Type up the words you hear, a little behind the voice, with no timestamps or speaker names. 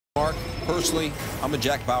Mark, personally, I'm a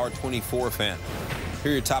Jack Bauer 24 fan.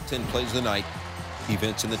 Here are your top 10 plays of the night.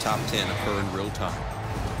 Events in the top 10 occur in real time.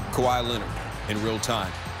 Kawhi Leonard in real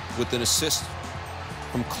time with an assist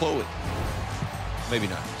from Chloe. Maybe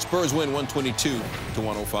not. Spurs win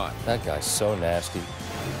 122-105. That guy's so nasty.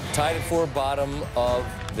 Tied it for bottom of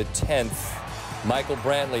the 10th. Michael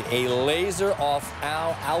Brantley, a laser off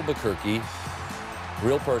Al Albuquerque.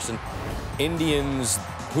 Real person. Indians,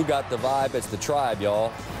 who got the vibe? It's the tribe,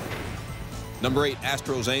 y'all. Number 8,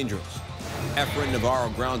 Astros Angels. Efrain Navarro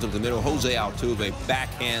grounds up the middle. Jose Altuve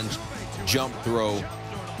backhands jump throw.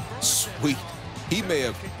 Sweet. He may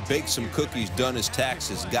have baked some cookies, done his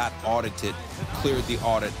taxes, got audited, cleared the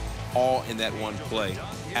audit, all in that one play.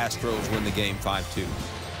 Astros win the game 5-2.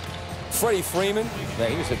 Freddie Freeman,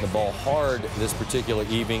 man, he was hitting the ball hard this particular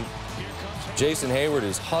evening. Jason Hayward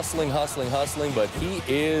is hustling, but he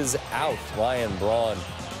is out. Ryan Braun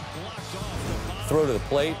throw to the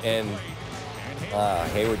plate, and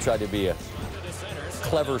Hayward tried to be a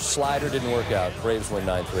clever slider, didn't work out. Braves win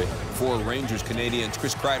 9-3. For Rangers Canadians,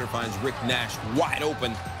 Chris Kreider finds Rick Nash wide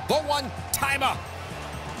open. The one-timer.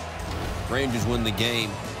 Rangers win the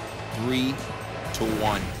game 3-1.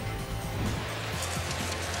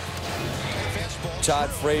 Todd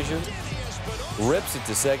Frazier rips it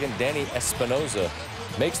to second. Danny Espinoza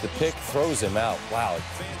makes the pick, throws him out. Wow.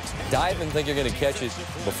 Dive and think you're going to catch it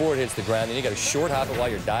before it hits the ground. Then you got to short hop it while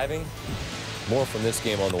you're diving. More from this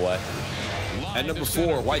game on the way. At number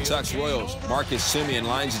 4, White Sox Royals. Marcus Semien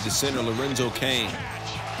lines it to center. Lorenzo Cain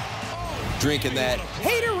drinking that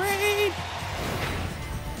haterade.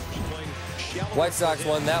 White Sox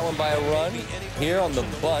won that one by a run. Here on the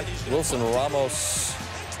bunt, Wilson Ramos.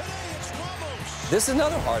 This is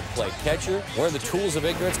another hard play. Catcher, wearing the tools of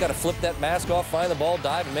ignorance, got to flip that mask off, find the ball,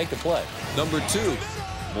 dive, and make the play. Number 2,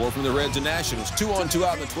 more from the Reds and Nationals. 2 on 2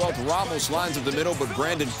 out in the 12th. Ramos lines up the middle, but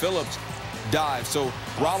Brandon Phillips dives. So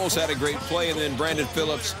Ramos had a great play, and then Brandon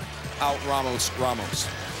Phillips out Ramos.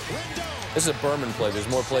 This is a Berman play. There's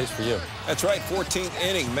more plays for you. That's right. 14th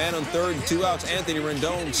inning. Man on third and 2 outs. Anthony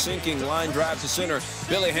Rendon sinking. Line drive to center.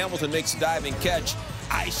 Billy Hamilton makes a diving catch.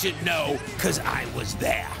 I should know because I was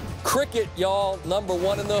there. Cricket, y'all, number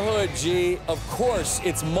 1 in the hood, G. Of course,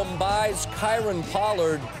 it's Mumbai's Kieron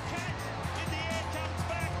Pollard.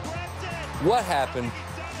 What happened?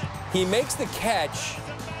 He makes the catch,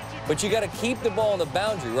 but you got to keep the ball on the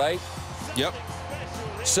boundary, right? Yep.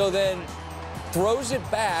 So then throws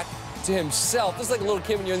it back to himself, just like a little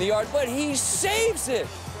kid when you're in the yard, but he saves it.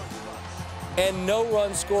 And no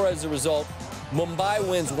run score as a result. Mumbai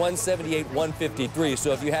wins 178-153.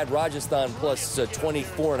 So if you had Rajasthan plus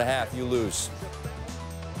 24.5, you lose.